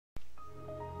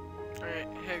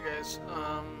guys.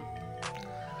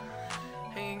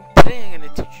 Hey, today I'm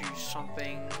gonna teach you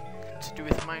something to do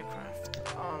with Minecraft.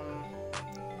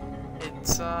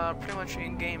 It's pretty much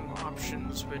in-game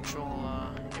options which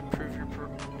will improve your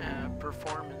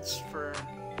performance for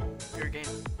your game.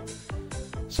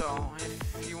 So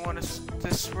if you want to,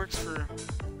 this works for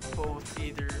both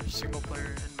either single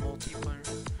player and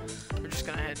multiplayer. We're just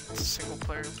gonna head to single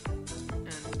player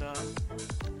and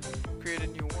create a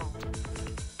new world.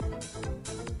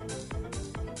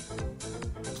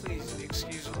 Please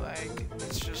excuse the lag.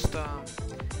 It's just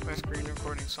my screen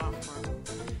recording software.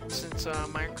 Since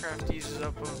Minecraft uses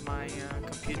up of my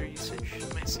computer usage,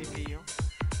 my CPU,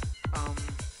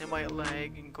 it might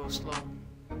lag and go slow.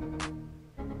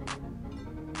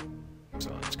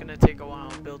 So it's gonna take a while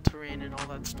to build terrain and all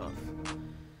that stuff.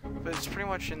 But it's pretty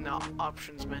much in the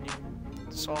options menu.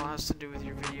 This all has to do with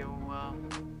your video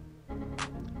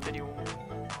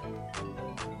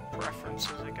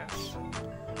preferences, I guess.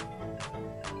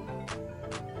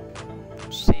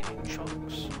 Saving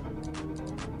chunks.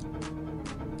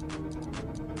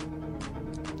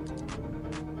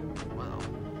 Wow,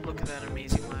 look at that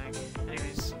amazing lag.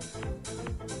 Anyways.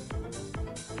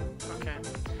 Okay.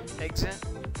 Exit.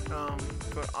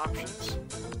 Go to options.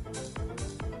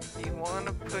 You want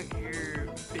to put your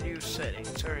video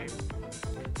settings. Alright.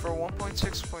 For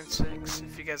 1.6.6,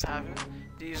 if you guys haven't,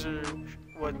 these are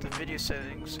what the video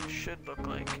settings should look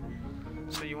like.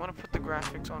 So you want to put the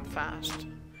graphics on fast.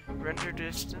 Render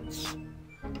distance.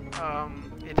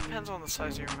 It depends on the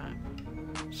size of your map.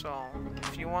 So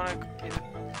if you want to,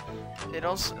 it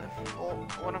also. Well,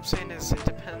 what I'm saying is it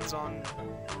depends on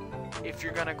if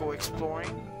you're gonna go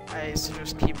exploring. I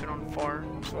suggest keep it on far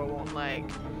so it won't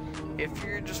lag. If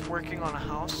you're just working on a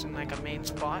house in like a main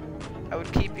spot, I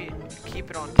would keep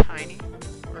it on tiny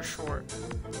or short.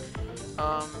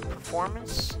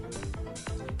 Performance.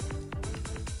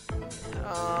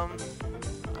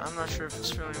 I'm not sure if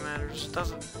this really matters.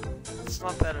 It's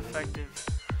not that effective.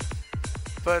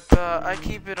 But I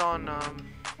keep it on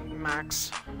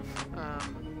max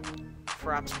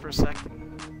fraps per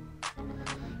second.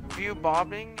 View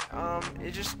bobbing,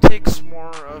 it just takes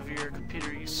more of your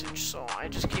computer usage, so I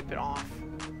just keep it off.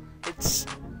 It's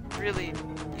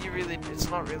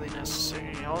not really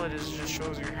necessary. All it is just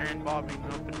shows your hand bobbing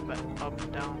up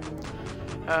and down.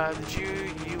 The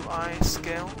GUI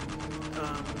scale,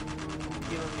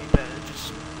 you don't need that. It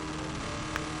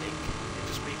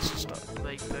just makes stuff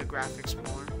like the graphics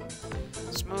smaller.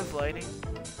 Smooth lighting,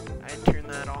 I turn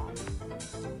that off.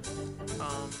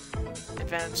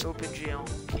 Advanced OpenGL,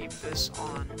 keep this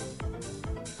on.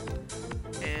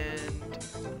 And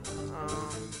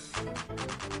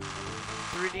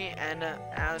 3D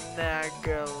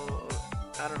Anagel,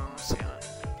 I don't know how to say that.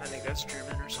 I think that's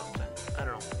German or something. I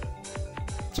don't know.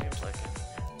 Seems like it.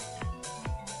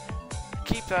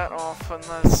 Keep that off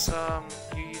unless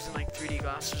you're using like 3D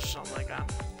glasses or something like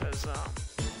that. Because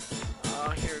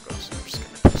here it goes. I'm just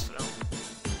gonna test it out.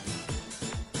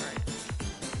 Alright.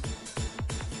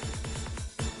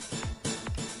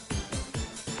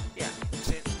 Yeah,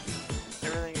 see it?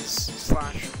 Everything is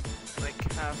slash, like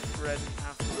half red and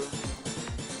half blue.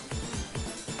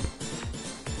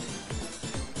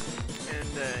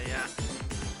 And yeah,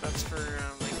 that's for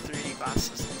like 3D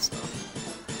glasses and stuff.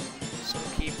 So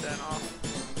keep that off.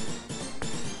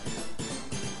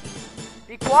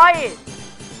 Be quiet!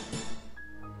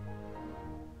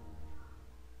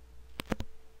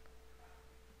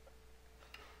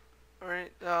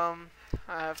 Alright, I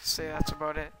have to say that's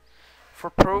about it. For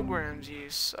programs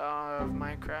use of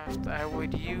Minecraft, I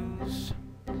would use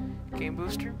Game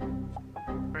Booster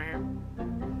right here.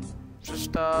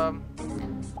 Just I'll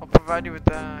provide you with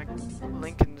the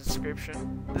link in the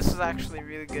description. This is actually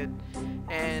really good.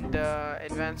 And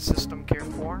Advanced SystemCare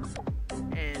 4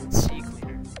 and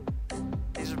CCleaner.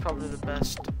 These are probably the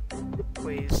best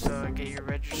ways to get your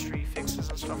registry fixes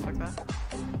and stuff like that.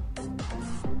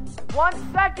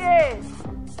 1 second!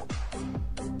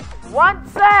 1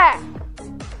 sec!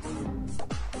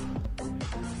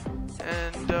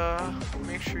 And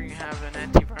make sure you have an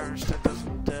antivirus that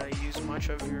doesn't use much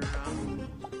of your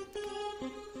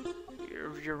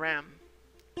RAM.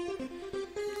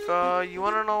 If you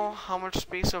want to know how much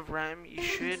space of RAM you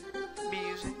should be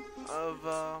using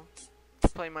to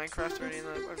play Minecraft or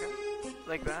anything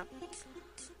like that,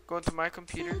 go into my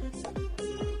computer.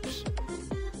 Oops.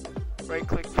 Right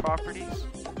click properties.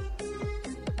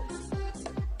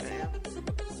 Bam.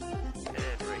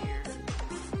 And right here.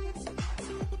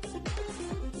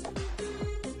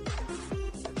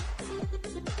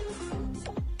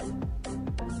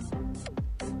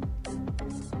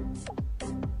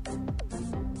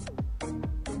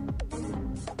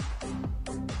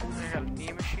 I got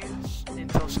knee machines,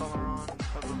 Intel Celeron,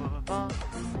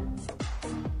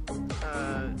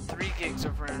 3 gigs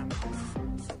of RAM.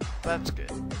 That's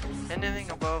good. Anything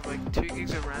above like 2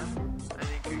 gigs of RAM, I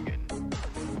think you're good.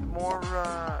 The more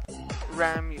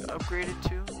RAM you upgrade it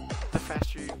to, the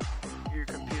faster your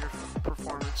computer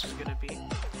performance is gonna be.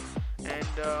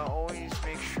 And always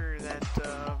make sure that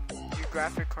your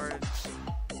graphic card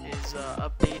is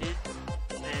updated.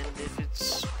 And if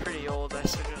it's pretty old, I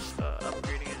suggest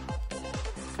upgrading it.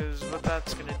 Because what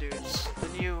that's gonna do is the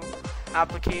new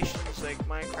applications like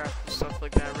Minecraft and stuff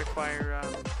like that require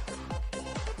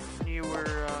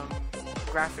newer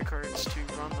graphic cards to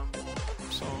run them.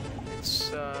 So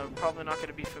it's probably not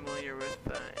gonna be familiar with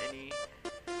any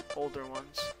older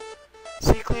ones.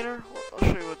 CCleaner, I'll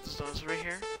show you what this does right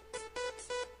here.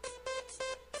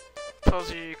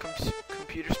 Tells you your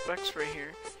computer specs right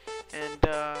here, and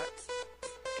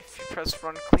if you press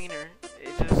run cleaner,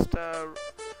 it just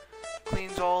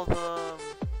cleans all the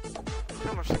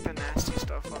pretty much like the nasty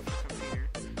stuff off your computer.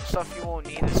 Stuff you won't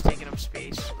need that's taking up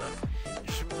space. Look,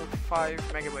 just removed 5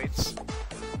 megabytes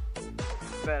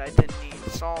that I didn't need.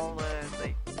 It's all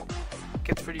like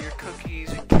gets rid of your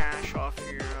cookies and cache off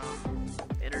your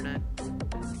internet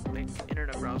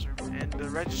browser. And the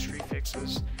registry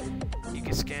fixes. You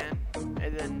can scan,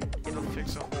 and then it'll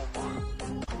fix a whole lot.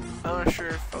 I'm not sure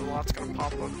if a lot's gonna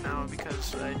pop up now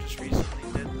because I just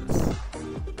recently did this,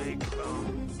 like about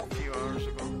a few hours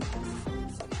ago.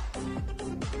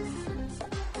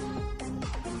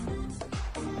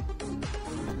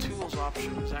 The tools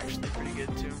option is actually pretty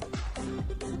good too.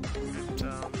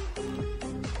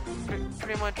 It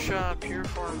pretty much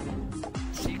Pureform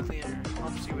CCleaner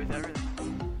helps you with everything.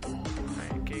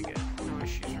 Alright, okay, good. No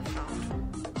issues are found.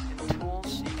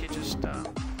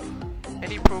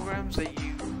 Any programs that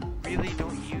you really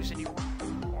don't use anymore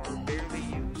or barely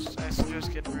use, I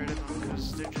suggest getting rid of them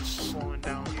because they're just slowing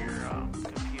down your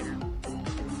computer.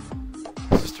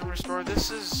 System restore,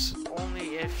 this is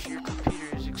only if your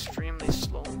computer is extremely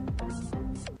slow.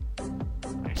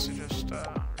 I suggest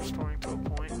restoring to a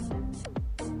point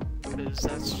because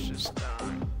that's just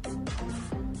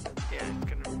yeah, it's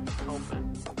gonna help it.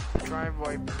 The drive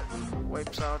wiper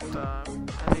wipes out I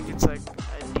think it's like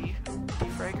a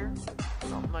defragger,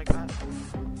 something like that.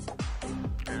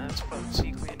 And that's about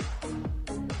CCleaner.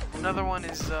 Another one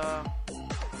is I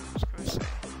was gonna say,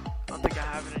 I don't think I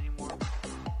have it anymore.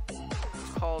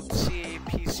 It's called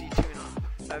CAPC Tune-Up.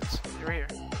 That's right here.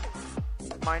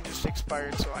 Mine just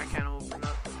expired, so I can't open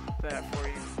up that for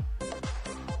you.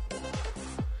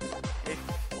 If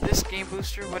this game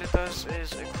booster, what it does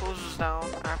is it closes down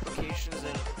applications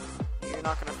that you're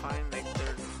not gonna find, like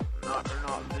they're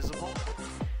not visible.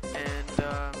 And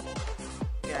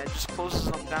yeah, it just closes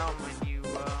them down when you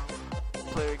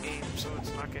play a game, so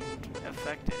it's not going to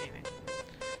affect anything.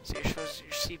 So it shows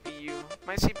your CPU.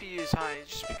 My CPU is high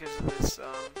just because of this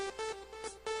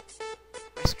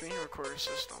my screen recorder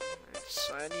system.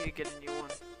 I need to get a new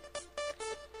one.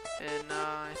 And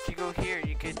if you go here,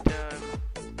 you could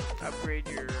upgrade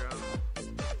your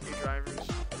drivers.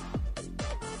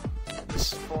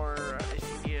 This is for if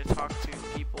you need to talk to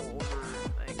people over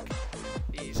like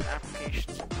these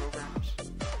applications and programs.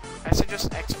 I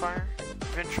suggest Xfire.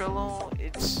 Ventrilo,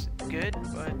 it's good,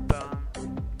 but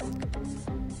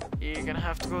you're gonna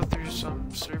have to go through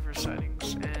some server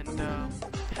settings, and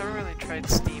haven't really tried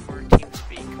Steam or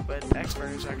TeamSpeak, but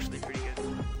Xfire is actually pretty good.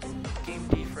 Game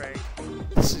defrag,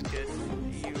 this is good.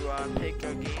 You pick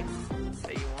a game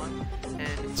that you want,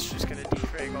 and it's just gonna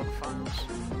defrag all the files.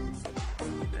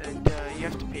 And you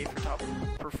have to pay for top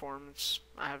performance.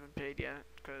 I haven't paid yet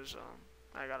because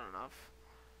I got enough.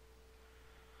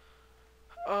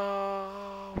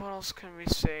 What else can we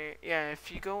say? Yeah, if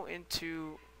you go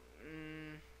into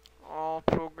all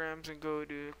programs and go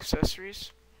to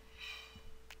accessories,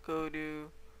 go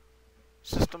to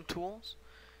system tools.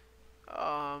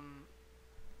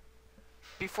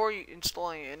 Before you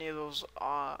installing any of those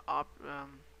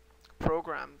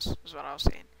programs, is what I was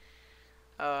saying.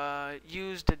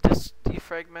 Use the disk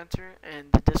defragmenter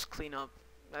and the disk cleanup.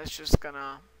 That's just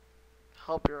gonna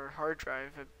help your hard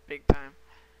drive a big time.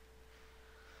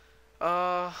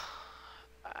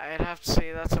 I'd have to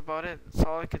say that's about it. That's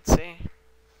all I could say.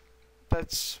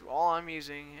 That's all I'm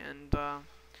using, and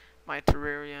my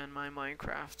Terraria and my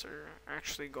Minecraft are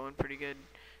actually going pretty good.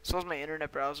 So is my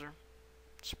internet browser.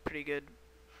 It's pretty good.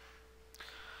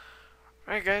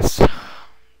 Alright guys,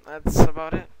 that's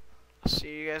about it. I'll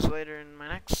see you guys later in my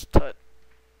next tut.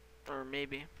 Or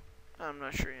maybe. I'm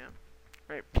not sure yet.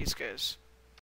 Alright, peace guys.